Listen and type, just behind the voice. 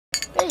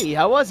Hey,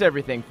 how was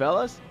everything,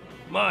 fellas?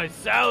 My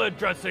salad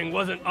dressing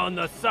wasn't on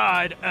the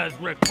side as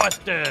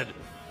requested.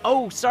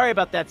 Oh, sorry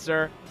about that,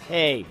 sir.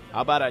 Hey,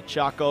 how about a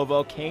Choco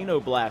Volcano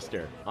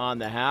Blaster on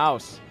the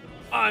house?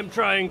 I'm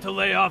trying to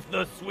lay off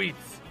the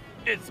sweets.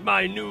 It's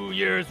my New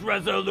Year's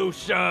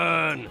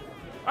resolution.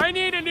 I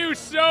need a new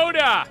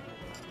soda.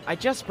 I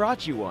just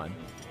brought you one.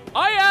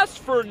 I asked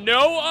for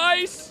no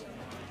ice.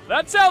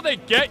 That's how they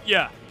get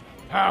ya.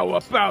 How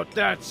about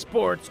that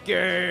sports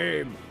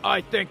game? I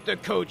think the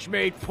coach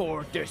made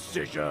poor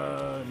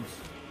decisions.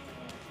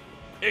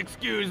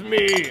 Excuse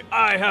me,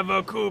 I have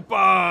a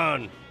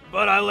coupon,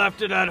 but I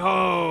left it at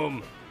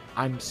home.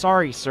 I'm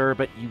sorry, sir,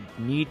 but you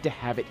need to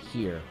have it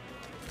here.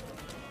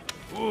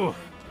 Ooh,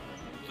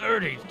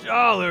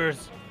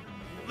 $30.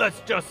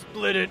 Let's just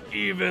split it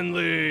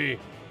evenly.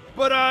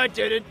 But I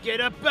didn't get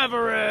a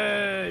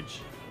beverage.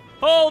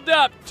 Hold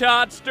up,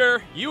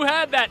 Toadster. You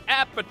had that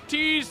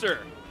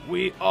appetizer.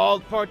 We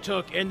all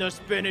partook in the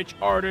spinach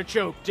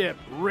artichoke dip,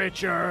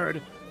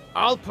 Richard.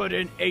 I'll put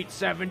in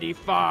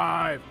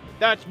 $8.75.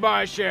 That's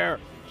my share,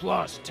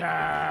 plus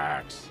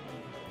tax.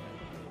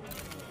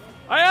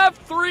 I have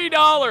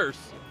 $3.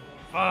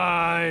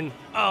 Fine,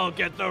 I'll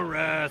get the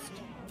rest.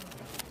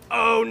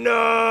 Oh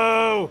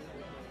no!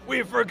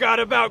 We forgot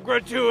about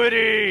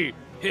gratuity!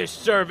 His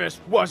service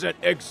wasn't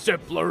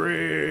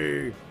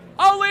exemplary.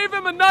 I'll leave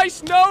him a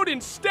nice note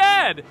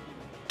instead.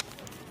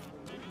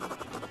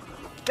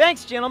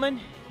 Thanks, gentlemen.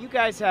 You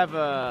guys have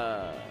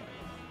a